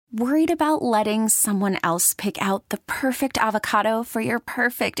Worried about letting someone else pick out the perfect avocado for your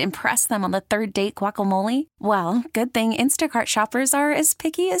perfect impress them on the third date guacamole? Well, good thing Instacart shoppers are as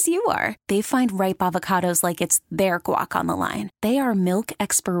picky as you are. They find ripe avocados like it's their guac on the line. They are milk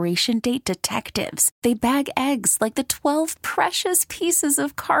expiration date detectives. They bag eggs like the 12 precious pieces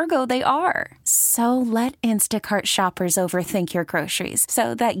of cargo they are. So let Instacart shoppers overthink your groceries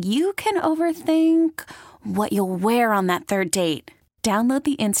so that you can overthink what you'll wear on that third date. Download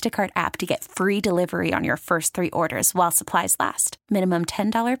the Instacart app to get free delivery on your first 3 orders while supplies last. Minimum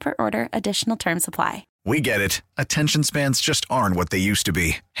 $10 per order. Additional terms apply. We get it. Attention spans just aren't what they used to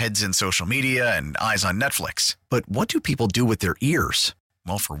be. Heads in social media and eyes on Netflix. But what do people do with their ears?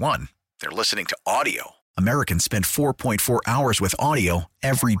 Well, for one, they're listening to audio. Americans spend 4.4 hours with audio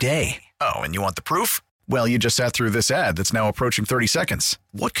every day. Oh, and you want the proof? Well, you just sat through this ad that's now approaching 30 seconds.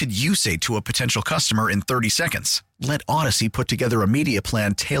 What could you say to a potential customer in 30 seconds? Let Odyssey put together a media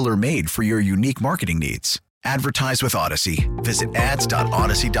plan tailor-made for your unique marketing needs. Advertise with Odyssey. Visit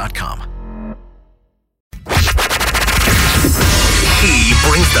ads.odyssey.com. He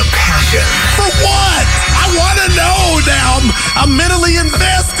brings the passion. For what? I want to know now. I'm mentally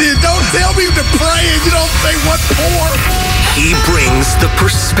invested. Don't tell me to pray and you don't say what for. He brings the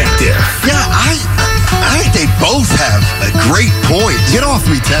perspective. Yeah, I think they both have a great point. Get off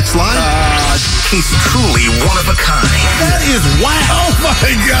me, text line. He's truly one of a kind. That is wow. Oh,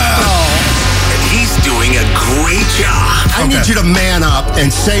 my God. And he's doing a great job. I need you to man up and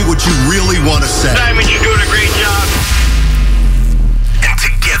say what you really want to say. Simon, you're doing a great job. And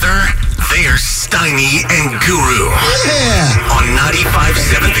together, they're Steiny and Guru. Yeah. On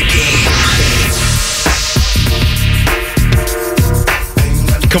 95.7 The Game.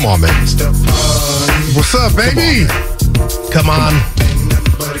 Come on, man. What's up, baby? Come on.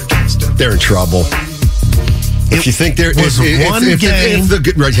 They're in trouble. If you think there was one game,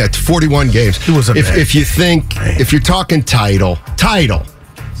 right, yeah, 41 games. It was a if you think, if you're talking title,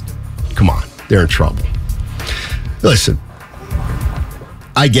 come on, they're in trouble. Listen,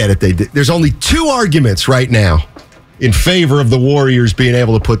 I get it. There's only 2 arguments right now in favor of the Warriors being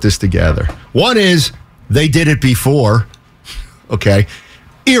able to put this together. One is they did it before. Okay.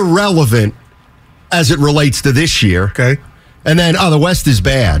 Irrelevant as it relates to this year. Okay. And then, the West is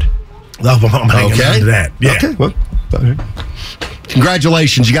bad. I'm hanging on to that. Yeah. Okay. Well,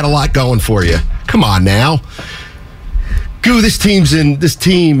 congratulations. You got a lot going for you. Come on now. Goo, this team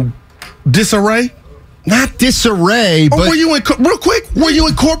disarray? Not disarray, but were you real quick? Were you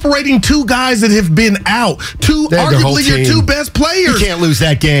incorporating 2 guys that have been out? Arguably your 2 best players. You can't lose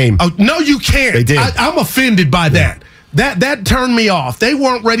that game. Oh, no, you can't. They did. I'm offended by that. That turned me off. They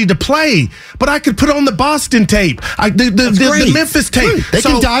weren't ready to play, but I could put on the Boston tape, the Memphis tape. Great. They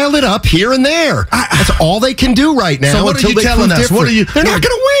can dial it up here and there. That's all they can do right now. So what are you telling us? They're not going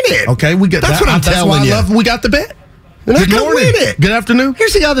to win it. Okay, we get that's that. what I'm telling you. We got the bet. They're not going to win it. Good afternoon.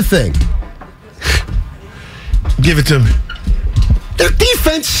 Here's the other thing. Give it to me. Their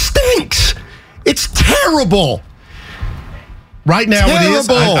defense stinks. It's terrible. Right now it is.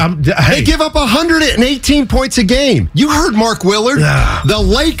 They give up 118 points a game. You heard Mark Willard. The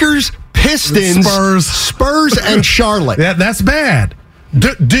Lakers, Pistons, Spurs, and Charlotte. That's bad.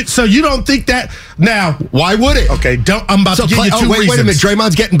 So you don't think that now? Why would it? Okay, I'm about to give you 2 reasons. Wait a minute.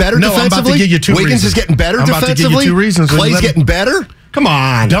 Draymond's getting better defensively? I'm about to give you 2 Wiggins reasons. is getting better defensively? I'm about to give you 2 reasons. Clay's getting better? Come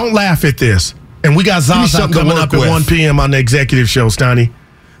on. Don't laugh at this. And we got Zaza coming up at 1 p.m. on the executive show, Steiny.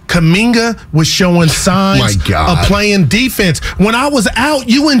 Kaminga was showing signs of playing defense. When I was out,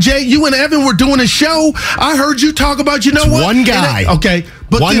 you and Evan were doing a show. I heard you talk about, what? One guy. Okay.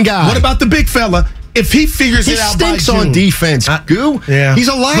 But one guy. What about the big fella? If he figures it out by June. He stinks on defense, Goo. Yeah. He's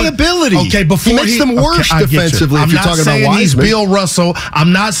a liability. Okay, he makes them worse defensively if you're talking about Wiseman. I'm not saying he's Bill Russell.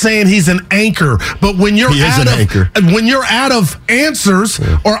 I'm not saying he's an anchor. But when you're out of answers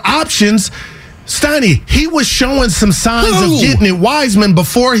or options, Steiny, he was showing some signs of getting it, Wiseman,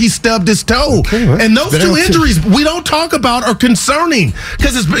 before he stubbed his toe. Okay, well, and those 2 injuries we don't talk about are concerning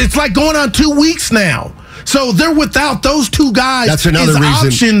because it's like going on 2 weeks now. So they're without those 2 guys. That's another reason.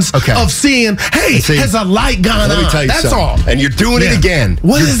 Options of seeing, has a light gone on? Let me tell you That's something. all. And you're doing it again.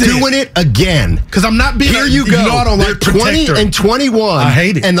 You're doing it again. Because I'm not being. Here you go. I don't They're 20 and 21. I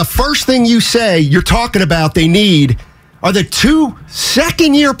hate it. And the first thing you say, you're talking about they need are the 2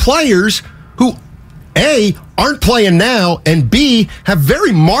 second-year players who, A, aren't playing now, and B, have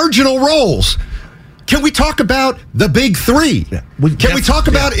very marginal roles. Can we talk about the big 3? Yeah, Can we talk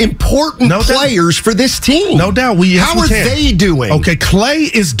about important players for this team? No doubt. How are they doing? Okay, Clay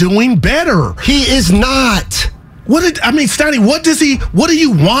is doing better. He is not. Steiny, what do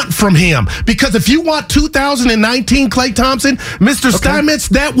you want from him? Because if you want 2019 Klay Thompson, Mr. Steinmetz,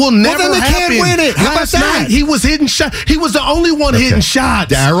 that will never happen. Well, then they can't win it. How about that? He was hitting shots. He was the only one hitting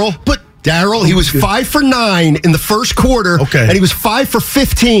shots. Daryl, he was 5 for 9 in the first quarter, and he was 5 for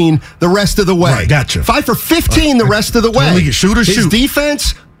 15 the rest of the way. Right, gotcha. 5 for 15 the rest of the way. His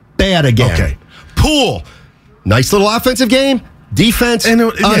defense, bad again. Okay. Poole, nice little offensive game. Defense,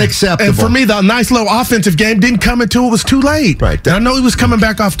 unacceptable. And for me, the nice little offensive game didn't come until it was too late. Right. And I know he was coming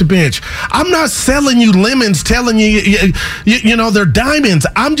back off the bench. I'm not selling you lemons, telling you they're diamonds.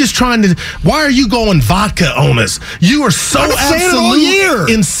 I'm just trying to. Why are you going vodka on us? You are so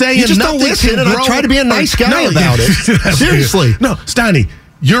absolute in saying you just nothing don't listen, and I try to be a nice guy about it. Seriously. No, Steiny,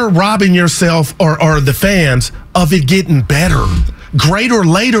 you're robbing yourself or the fans of it getting better. Greater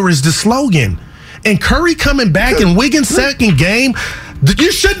later is the slogan. And Curry coming back in Wiggins' second game,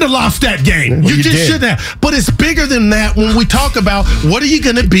 you shouldn't have lost that game. You just shouldn't have. But it's bigger than that when we talk about what are you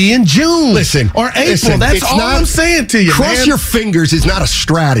going to be in June or April. That's all I'm saying to you, Cross your fingers is not a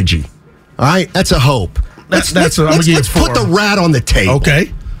strategy. All right? That's a hope. Let's put the rat on the table.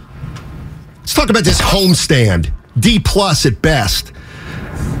 Okay. Let's talk about this homestand. D+ at best.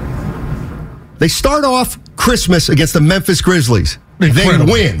 They start off Christmas against the Memphis Grizzlies. Incredible.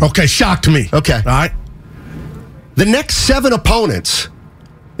 They win. Okay, shocked me. Okay. All right. The next 7 opponents,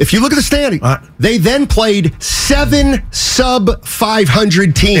 if you look at the standing, they then played 7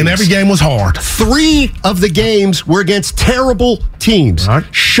 sub-500 teams. And every game was hard. 3 of the games were against terrible teams. All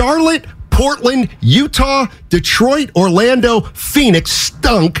right. Charlotte, Portland, Utah, Detroit, Orlando, Phoenix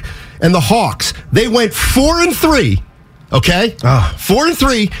stunk, and the Hawks. They went 4-3. Okay?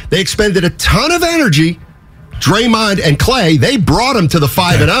 4-3. They expended a ton of energy. Draymond and Klay, they brought them to the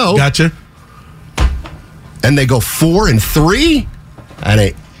 5-0. Gotcha. And they go 4-3?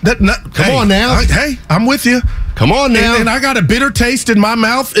 Come on now. Hey, I'm with you. Come on now. And I got a bitter taste in my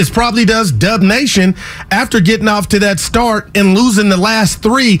mouth, as probably does Dub Nation, after getting off to that start and losing the last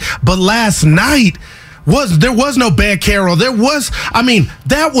 3. But last night, there was no bad Carroll. I don't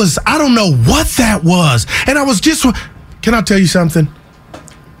know what that was. And I was just, can I tell you something?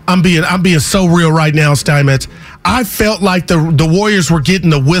 I'm being so real right now, Steinmetz. I felt like the Warriors were getting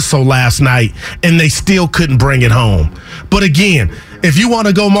the whistle last night, and they still couldn't bring it home. But again, if you want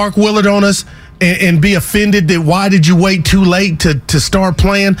to go Mark Willard on us and be offended that why did you wait too late to start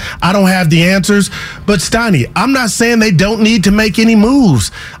playing, I don't have the answers. But Steiny, I'm not saying they don't need to make any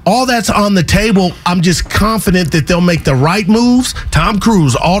moves. All that's on the table. I'm just confident that they'll make the right moves. Tom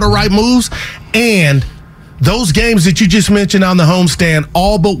Cruise, all the right moves, and those games that you just mentioned on the homestand,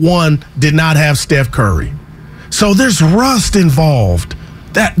 all but one did not have Steph Curry. So there's rust involved.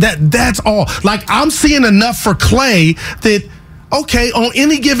 That's all. Like, I'm seeing enough for Klay that, okay, on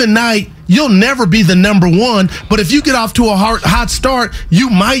any given night, you'll never be the number one. But if you get off to a hot start,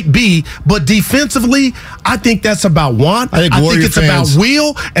 you might be. But defensively, I think that's about want. I think it's about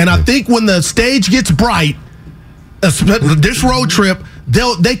will. And I think when the stage gets bright, this road trip,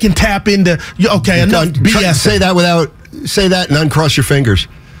 they can tap into, okay, enough BS. Say that and uncross your fingers.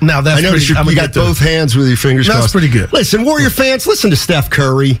 Now that's I noticed you got both hands with your fingers crossed. That's pretty good. Listen, Warrior fans, listen to Steph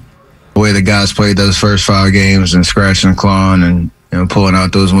Curry. The way the guys played those first 5 games and scratching and clawing and pulling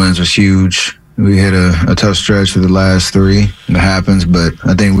out those wins was huge. We hit a tough stretch for the last 3. It happens, but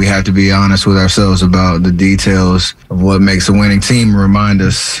I think we have to be honest with ourselves about the details of what makes a winning team. Remind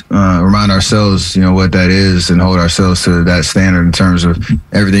ourselves, what that is, and hold ourselves to that standard in terms of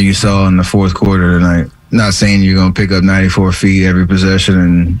everything you saw in the fourth quarter tonight. Not saying you're going to pick up 94 feet every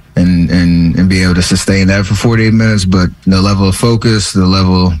possession and be able to sustain that for 48 minutes, but the level of focus, the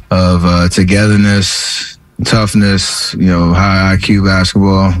level of togetherness, toughness, high IQ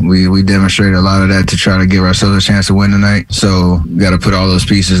basketball. We demonstrated a lot of that to try to give ourselves a chance to win tonight. So we got to put all those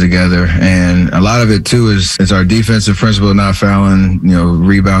pieces together. And a lot of it too is our defensive principle, not fouling,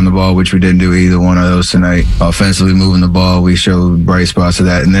 rebound the ball, which we didn't do either one of those tonight. Offensively moving the ball, we showed bright spots of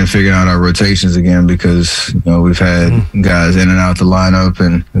that. And then figuring out our rotations again, because, we've had guys in and out the lineup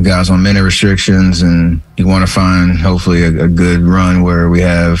and guys on minute restrictions. And you want to find hopefully a good run where we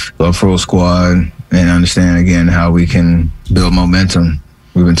have a full squad and understand, again, how we can build momentum.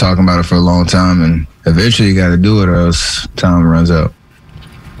 We've been talking about it for a long time, and eventually you got to do it or else time runs out.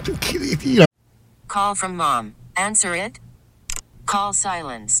 Call from mom. Answer it. Call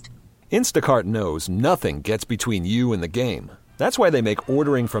silenced. Instacart knows nothing gets between you and the game. That's why they make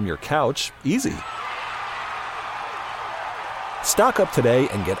ordering from your couch easy. Stock up today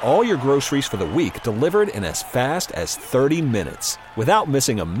and get all your groceries for the week delivered in as fast as 30 minutes without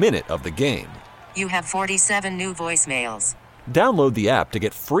missing a minute of the game. You have 47 new voicemails. Download the app to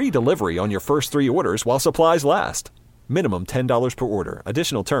get free delivery on your first 3 orders while supplies last. Minimum $10 per order.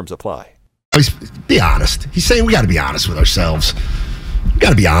 Additional terms apply. Be honest. He's saying we got to be honest with ourselves. We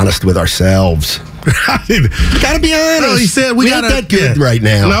got to be honest with ourselves. Got to be honest. No, he said we got that good right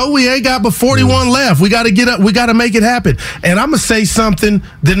now. No, we ain't got but 41 left. We got to get up. We got to make it happen. And I'm gonna say something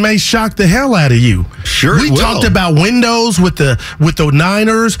that may shock the hell out of you. Sure, we talked about windows with the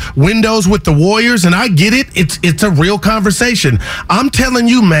Niners, windows with the Warriors, and I get it. It's a real conversation. I'm telling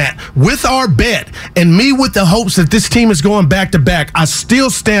you, Matt, with our bet and me with the hopes that this team is going back to back, I still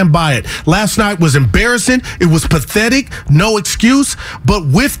stand by it. Last night was embarrassing. It was pathetic. No excuse. But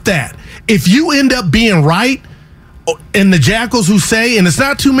with that, if you end up being right, and the Jackals who say, and it's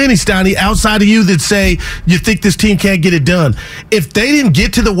not too many, Steiny, outside of you that say you think this team can't get it done. If they didn't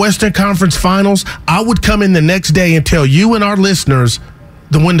get to the Western Conference Finals, I would come in the next day and tell you and our listeners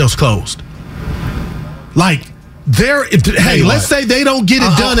the window's closed. Like, hey, let's say they don't get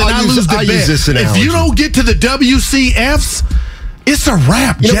it done and I lose the bet. If you don't get to the WCFs, it's a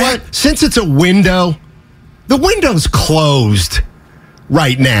wrap, You know what? Since it's a window, the window's closed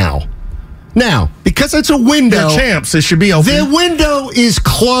right now. Now, because it's a window. They're champs. It should be open. The window is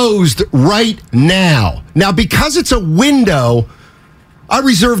closed right now. Now, because it's a window, I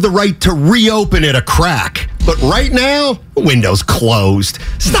reserve the right to reopen it a crack. But right now, the window's closed.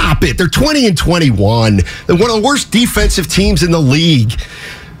 Stop it. They're 20-21. They're one of the worst defensive teams in the league.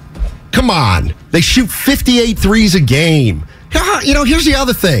 Come on. They shoot 58 threes a game. You know, here's the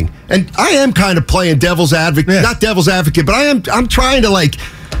other thing. And I am kind of playing devil's advocate. Yeah. Not devil's advocate, but I'm trying to, like...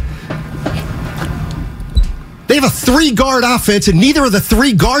 They have a 3-guard offense, and neither of the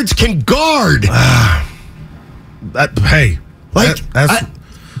 3 guards can guard.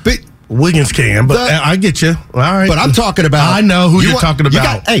 Wiggins can, but I get you. All right. But I'm talking about... I know who you're talking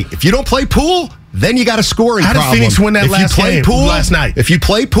about. If you don't play pool, then you got a scoring problem. How did Phoenix win that last game last night? If you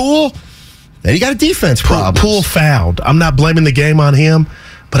play pool, then you got a defense problem. Pool fouled. I'm not blaming the game on him.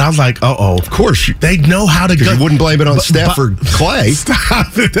 But I was like, uh-oh. Of course. They know how to go. You wouldn't blame it on Steph or Clay.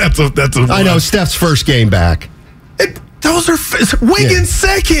 Stop it. That's a I know, Steph's first game back. Those are Wiggins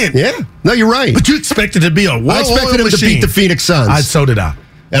second. Yeah. No, you're right. But you expected it to be a I expected him to beat the Phoenix Suns. So did I.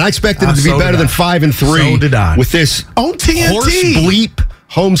 And I expected him to be better than 5-3. So did I. With this on TNT. Horse bleep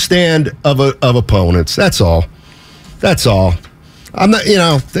homestand of opponents. That's all. I'm not,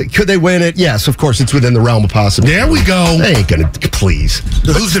 could they win it? Yes, of course, it's within the realm of possibility. There we go. They ain't going to, please.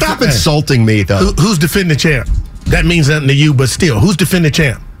 Stop insulting me, though. Who's defending champ? That means nothing to you, but still, who's defending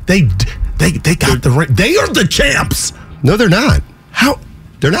champ? They got the ring. They are the champs. No, they're not. How?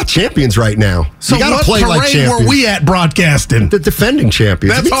 They're not champions right now. So you gotta play like champions. Were we at broadcasting? The defending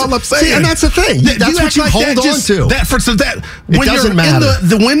champions. That's all I'm saying. See, and that's the thing. That's what you hold on to. When doesn't you're matter. in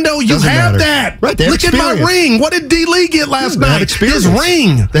the window, you have that. Right. Look at my ring. What did D-Lee get last night? His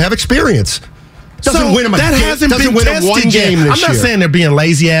ring. They have experience. Doesn't win that hasn't been tested yet. I'm not saying they're being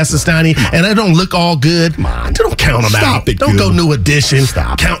lazy asses, Steiny, and they don't look all good. Come on. Don't count them out. Stop it. Don't go New Edition.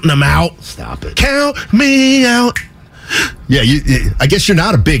 Stop counting them out. Stop it. Count me out. Yeah, I guess you're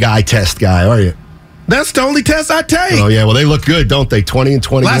not a big eye test guy, are you? That's the only test I take. Oh, yeah. Well, they look good, don't they?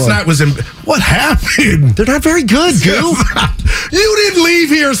 20-21. Last night was... What happened? They're not very good, Goo. You didn't leave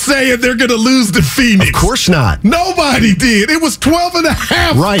here saying they're going to lose to Phoenix. Of course not. Nobody did. It was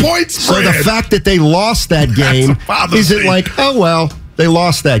 12.5 points spread. So the fact that they lost that game isn't like, oh, well, they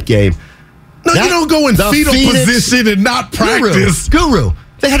lost that game. No, you don't go in fetal position and not practice. Guru.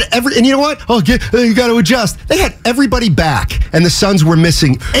 They had and you know what? Oh, you got to adjust. They had everybody back, and the Suns were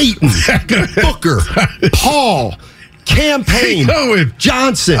missing Ayton, Booker, Paul, Campaign,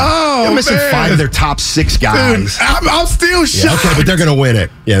 Johnson. Oh, they're missing 5 of their top 6 guys. Dude, I'm still shocked. Okay, but they're going to win it.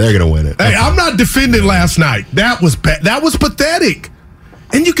 Yeah, they're going to win it. Hey, I'm not defending last night. That was pathetic,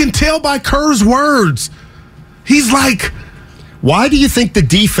 and you can tell by Kerr's words. He's like, why do you think the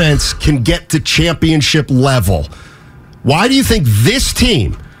defense can get to championship level? Why do you think this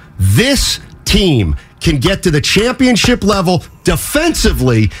team can get to the championship level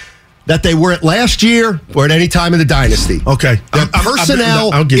defensively that they were at last year or at any time in the dynasty? Okay. The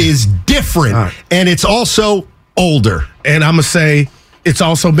personnel is different, and it's also older. And I'm going to say it's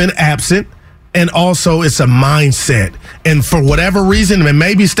also been absent, and also it's a mindset. And for whatever reason, and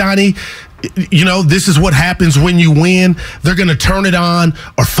maybe, Steiny, this is what happens when you win. They're going to turn it on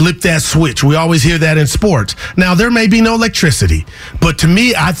or flip that switch. We always hear that in sports. Now, there may be no electricity, but to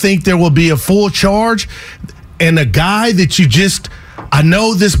me, I think there will be a full charge. And a guy that I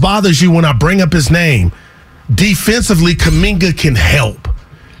know this bothers you when I bring up his name. Defensively, Kuminga can help.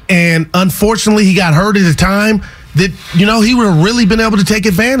 And unfortunately, he got hurt at the time. that, he would have really been able to take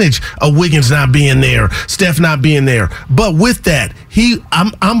advantage of Wiggins not being there, Steph not being there. But with that,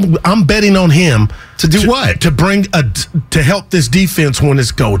 I'm betting on him to do what? To help this defense when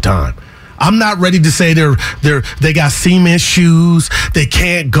it's go time. I'm not ready to say they got cement shoes, they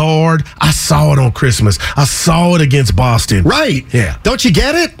can't guard. I saw it on Christmas. I saw it against Boston. Right. Yeah. Don't you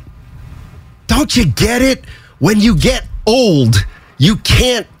get it? Don't you get it? When you get old, you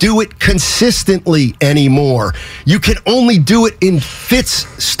can't do it consistently anymore. You can only do it in fits,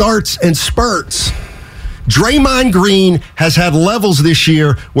 starts, and spurts. Draymond Green has had levels this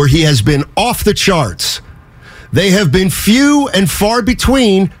year where he has been off the charts. They have been few and far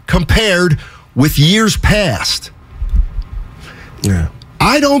between compared with years past. Yeah.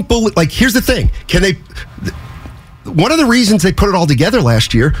 I don't believe, here's the thing. One of the reasons they put it all together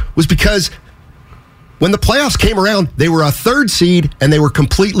last year was because when the playoffs came around, they were a 3rd seed and they were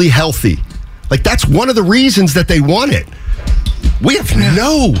completely healthy. That's one of the reasons that they won it. We have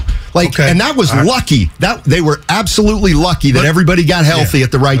and that was lucky. That they were absolutely lucky that everybody got healthy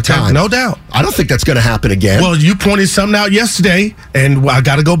at the right time. No doubt. I don't think that's going to happen again. Well, you pointed something out yesterday, and I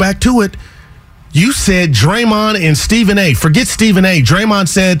got to go back to it. You said Draymond and Stephen A. Forget Stephen A. Draymond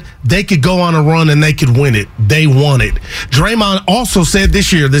said they could go on a run and they could win it. They won it. Draymond also said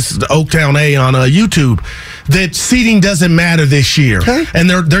this year, this is the Oaktown A on YouTube, that seeding doesn't matter this year. Okay. And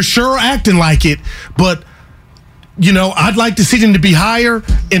they're sure acting like it, but I'd like to see them to be higher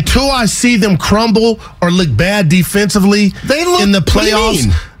until I see them crumble or look bad defensively in the playoffs.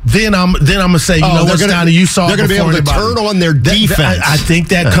 Then I'm gonna say, what, Stoney, you saw. They're gonna be able to turn on their defense. I think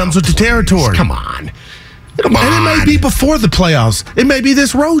that comes with the territory. Come on. And it may be before the playoffs. It may be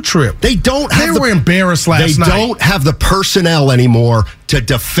this road trip. They were embarrassed last night. They don't have the personnel anymore to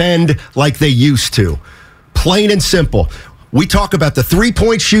defend like they used to. Plain and simple. We talk about the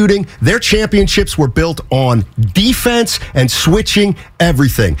three-point shooting. Their championships were built on defense and switching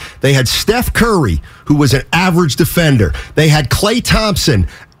everything. They had Steph Curry, who was an average defender. They had Klay Thompson,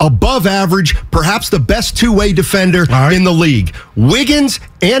 above average, perhaps the best two-way defender in the league. Wiggins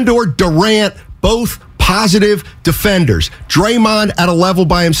and/or Durant, both positive defenders. Draymond at a level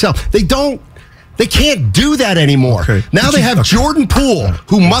by himself. They can't do that anymore. Okay. Now they have Jordan Poole,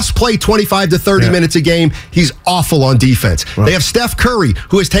 who must play 25 to 30 minutes a game. He's awful on defense. Right. They have Steph Curry,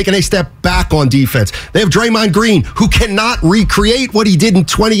 who has taken a step back on defense. They have Draymond Green, who cannot recreate what he did in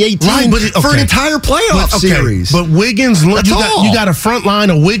 2018 for an entire playoff series. But Wiggins, you got a front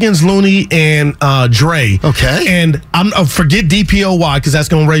line of Wiggins, Looney, and Dre. Okay. And forget DPOY, because that's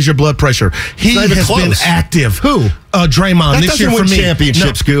going to raise your blood pressure. He has been active. Who? Draymond this year for me.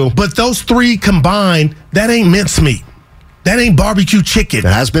 Championships, Goo. But those three combined, that ain't mincemeat. That ain't barbecue chicken. It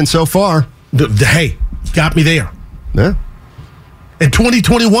has been so far. Hey, got me there. Yeah. In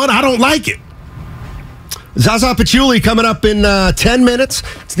 2021, I don't like it. Zaza Pachulia coming up in 10 minutes.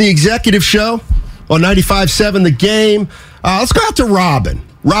 It's the executive show on 95.7 The Game. Let's go out to Robin.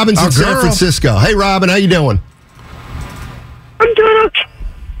 Robin's in San Francisco. Hey, Robin, how you doing? I'm doing okay.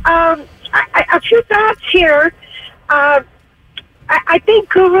 A few thoughts here. I think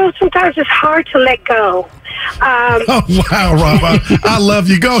Guru sometimes it's hard to let go. Oh, wow, Rob. I love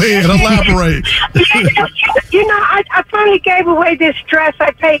you. Go ahead. Elaborate. I finally gave away this dress.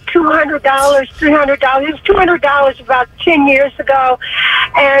 I paid $200, $300. It was $200 about 10 years ago.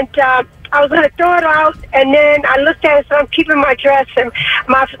 And I was going to throw it out, and then I looked at it, so I'm keeping my dress. And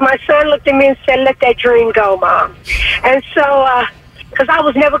my son looked at me and said, "Let that dream go, Mom." And so, because I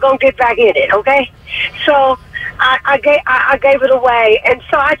was never going to get back in it, okay? So I gave it away. And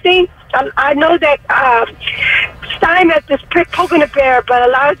so I think, I know that Stein is just poking the bear, but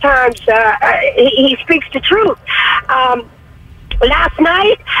a lot of times he speaks the truth. Last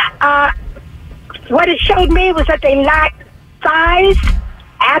night, what it showed me was that they lacked size,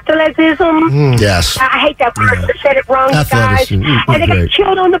 athleticism. Yes. I hate that word. I said it wrong, guys. And they got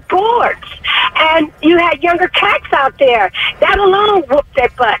killed on the boards. And you had younger cats out there. That alone whooped their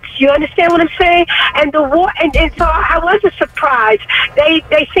butts. You understand what I'm saying? And the war, and so I wasn't surprised.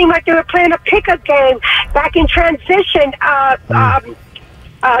 They seemed like they were playing a pickup game back in transition.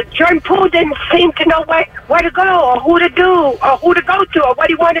 Jordan Poole didn't seem to know where to go or who to do or who to go to or what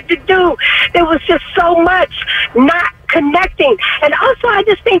he wanted to do. There was just so much not connecting. And also, I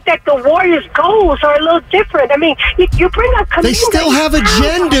just think that the Warriors' goals are a little different. I mean, you bring up Kaminga. They still have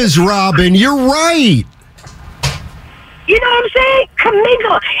agendas, Robin. You're right. You know what I'm saying?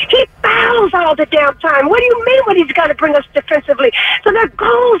 Kaminga, he fouls all the damn time. What do you mean when he's got to bring us defensively? So their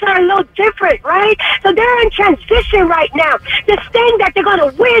goals are a little different, right? So they're in transition right now. This thing that they're going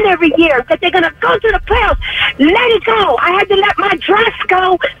to win every year, that they're going to go to the playoffs, let it go. I had to let my dress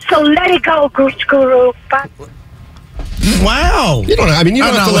go, so let it go, Guru. Bye. Wow. You don't have to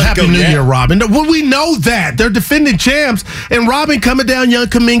let Happy go New yet. Year, Robin. Well, we know that. They're defending champs. And Robin coming down Young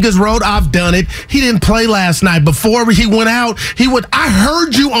Kaminga's road, I've done it. He didn't play last night. Before he went out, I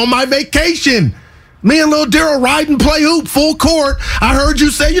heard you on my vacation. Me and little Daryl riding play hoop, full court. I heard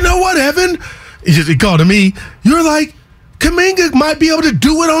you say, you know what, Evan? He called to me. You're like, Kuminga might be able to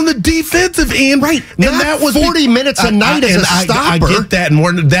do it on the defensive end. Right. And Not that was 40 minutes a night as a stopper. I get that,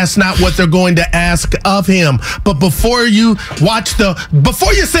 and that's not what they're going to ask of him. But before you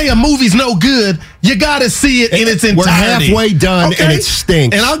say a movie's no good, you got to see it in its entirety. We're halfway done, and it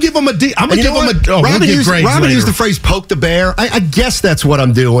stinks. And I'll give him I'm going to give him a. Oh, Robin we'll used the phrase "poke the bear." I guess that's what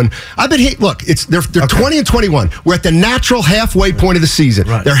I'm doing. I've been look. They're 20 and 21. We're at the natural halfway point of the season.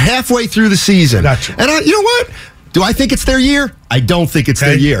 Right. They're halfway through the season. Gotcha. And you know what? Do I think it's their year? I don't think it's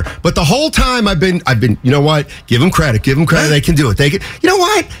their year. But the whole time I've been, you know what? Give them credit. They can do it. You know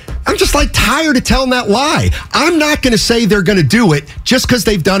what? I'm just tired of telling that lie. I'm not going to say they're going to do it just because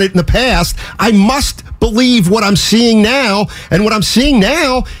they've done it in the past. I must believe what I'm seeing now. And what I'm seeing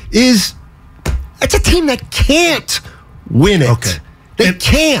now is it's a team that can't win it. Okay. They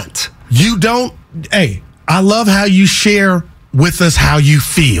can't. You don't. Hey, I love how you share with us how you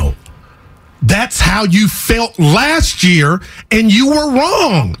feel. That's how you felt last year, and you were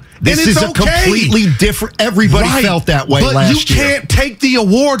wrong. This is a completely different. Everybody felt that way last year. But you can't take the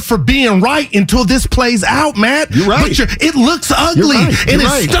award for being right until this plays out, Matt. You're right. But it looks ugly, and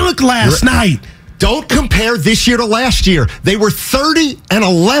it stunk last night. Don't compare this year to last year. They were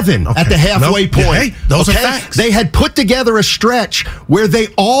 30-11 at the halfway point. Yeah, hey, those are facts. They had put together a stretch where they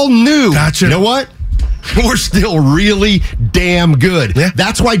all knew, Gotcha. You know what? We're still really damn good. Yeah.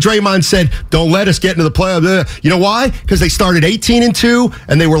 That's why Draymond said, don't let us get into the playoffs. You know why? Because they started 18-2,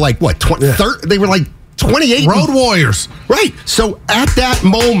 and they were like, what, 30? They were like 28. Road Warriors. Right. So at that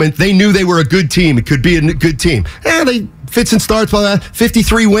moment, they knew they were a good team. It could be a good team. And they fits and starts by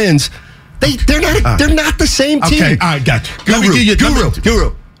 53 wins. They're not the same team. Okay, all right, gotcha.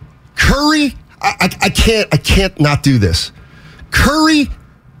 Guru. Curry, I can't not do this. Curry,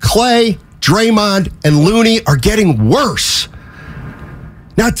 Clay, Draymond, and Looney are getting worse.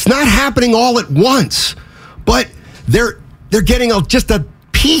 Now, it's not happening all at once, but they're getting just a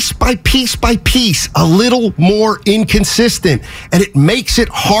piece by piece by piece, a little more inconsistent, and it makes it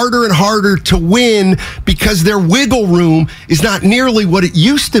harder and harder to win because their wiggle room is not nearly what it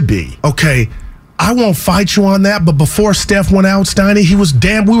used to be. Okay, I won't fight you on that, but before Steph went out, Steiny,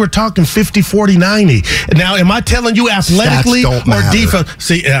 we were talking 50, 40, 90. Now, am I telling you athletically or defense?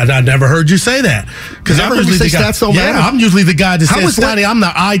 See, I never heard you say that. Because I'm usually the guy. Stats don't matter? I'm usually the guy that says, Steiny, I'm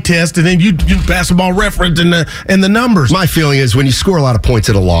the eye test, and then you basketball reference and the numbers. My feeling is when you score a lot of points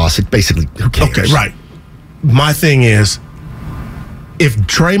at a loss, it basically, who cares? Okay, right. My thing is, if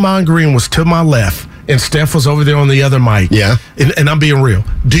Draymond Green was to my left, and Steph was over there on the other mic. Yeah. And I'm being real.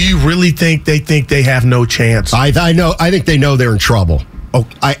 Do you really think they have no chance? I think they know they're in trouble. Oh,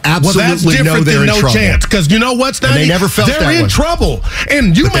 I absolutely know they're in trouble. Chance, because you know what, Steiny? They never felt they're in trouble.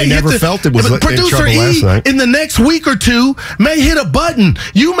 And you may never felt it was in Producer trouble last night. In the next week or two may hit a button.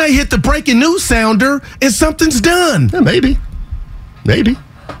 You may hit the breaking news sounder and something's done. Yeah, maybe.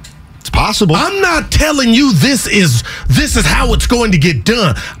 It's possible. I'm not telling you this is how it's going to get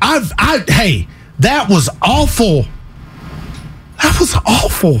done. Hey, that was awful. That was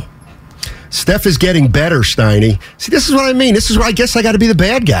awful. Steph is getting better, Steiny. See, this is what I mean. This is where I guess I got to be the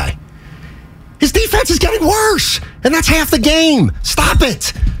bad guy. His defense is getting worse, and that's half the game. Stop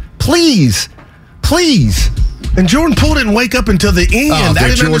it. Please. And Jordan Poole didn't wake up until the end. I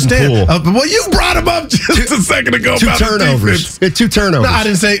didn't Jordan understand. Poole. Well, you brought him up just a second ago. Two turnovers. Two turnovers. No, I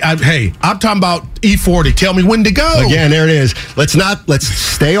didn't say. I'm talking about E40. Tell me when to go. Again, there it is. Let's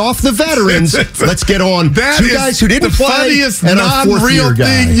stay off the veterans. Let's get on two guys who didn't play. Funniest and non-real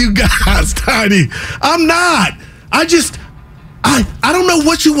thing you guys, Tiny. I'm not. I don't know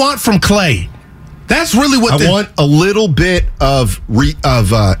what you want from Clay. That's really what I want. A little bit of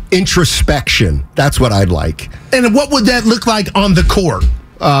introspection. That's what I'd like. And what would that look like on the court?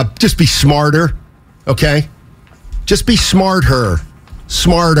 Just be smarter, okay? Just be smarter.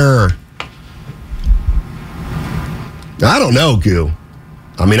 I don't know, Goo.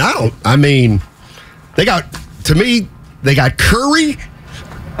 They got Curry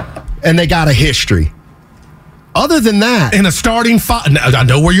and they got a history. Other than that, in a starting five, I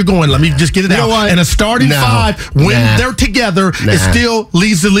know where you're going. Let me just get it out. In a starting five, when they're together, it still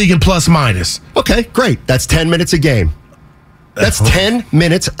leads the league in plus minus. Okay, great. That's 10 minutes a game. That's 10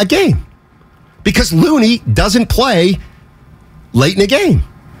 minutes a game. Because Looney doesn't play late in the game.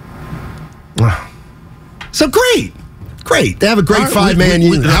 So great. Great. They have a great five-man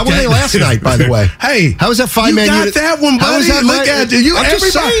unit. How were they last night, by the way? Hey, how was that five-man unit? You got that one, buddy. How was that? Look at you. I'm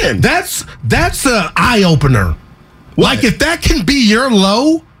just saying. That's an eye-opener. Like, if that can be your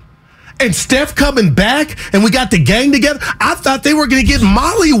low and Steph coming back and we got the gang together, I thought they were going to get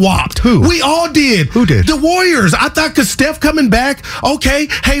molly-whopped. Who? We all did. Who did? The Warriors. I thought because Steph coming back, okay,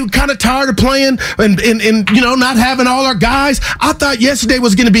 hey, we're kind of tired of playing and not having all our guys. I thought yesterday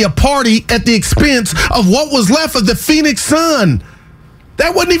was going to be a party at the expense of what was left of the Phoenix Sun.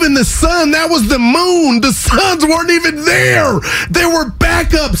 That wasn't even the sun. That was the moon. The Suns weren't even there. They were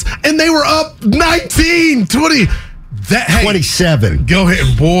backups, and they were up 19, 20. 27. Go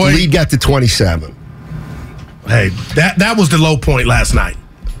ahead, boy. Lead got to 27. Hey, that was the low point last night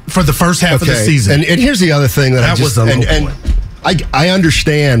for the first half of the season. And here's the other thing that was the low point. I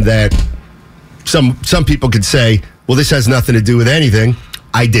understand that some people could say, well, this has nothing to do with anything.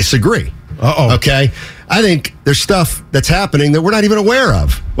 I disagree. Uh-oh. Okay? I think there's stuff that's happening that we're not even aware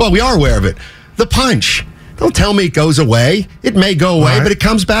of. Well, we are aware of it. The punch. Don't tell me it goes away. It may go away, but it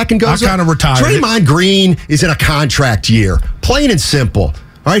comes back and goes I kind of retired. Draymond Green is in a contract year. Plain and simple.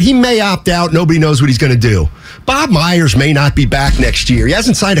 All right? He may opt out. Nobody knows what he's going to do. Bob Myers may not be back next year. He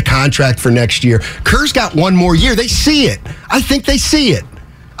hasn't signed a contract for next year. Kerr's got one more year. They see it. I think they see it.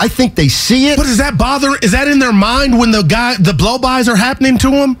 But does that bother? Is that in their mind when the blow-bys are happening to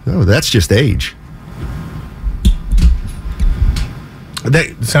them? No, that's just age.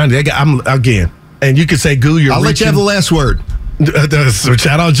 Again, and you can say, Goo, you're I'll let you have the last word.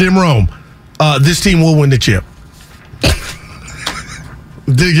 Shout out Jim Rome. This team will win the chip.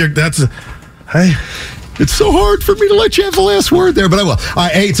 Hey. It's so hard for me to let you have the last word there, but I will. All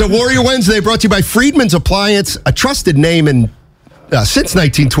right, hey, it's a Warrior Wednesday brought to you by Friedman's Appliance, a trusted name since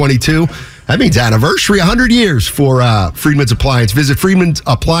 1922. That means anniversary, 100 years for Friedman's Appliance. Visit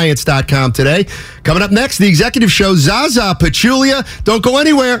friedmansappliance.com today. Coming up next, the executive show, Zaza Pachulia. Don't go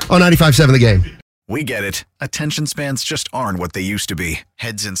anywhere on 95.7 The Game. We get it. Attention spans just aren't what they used to be.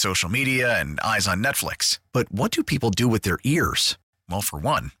 Heads in social media and eyes on Netflix. But what do people do with their ears? Well, for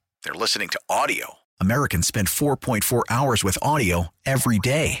one, they're listening to audio. Americans spend 4.4 hours with audio every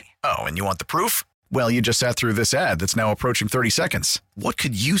day. Oh, and you want the proof? Well, you just sat through this ad that's now approaching 30 seconds. What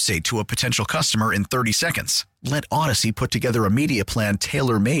could you say to a potential customer in 30 seconds? Let Odyssey put together a media plan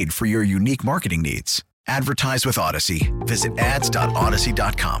tailor-made for your unique marketing needs. Advertise with Odyssey. Visit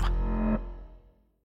ads.odyssey.com.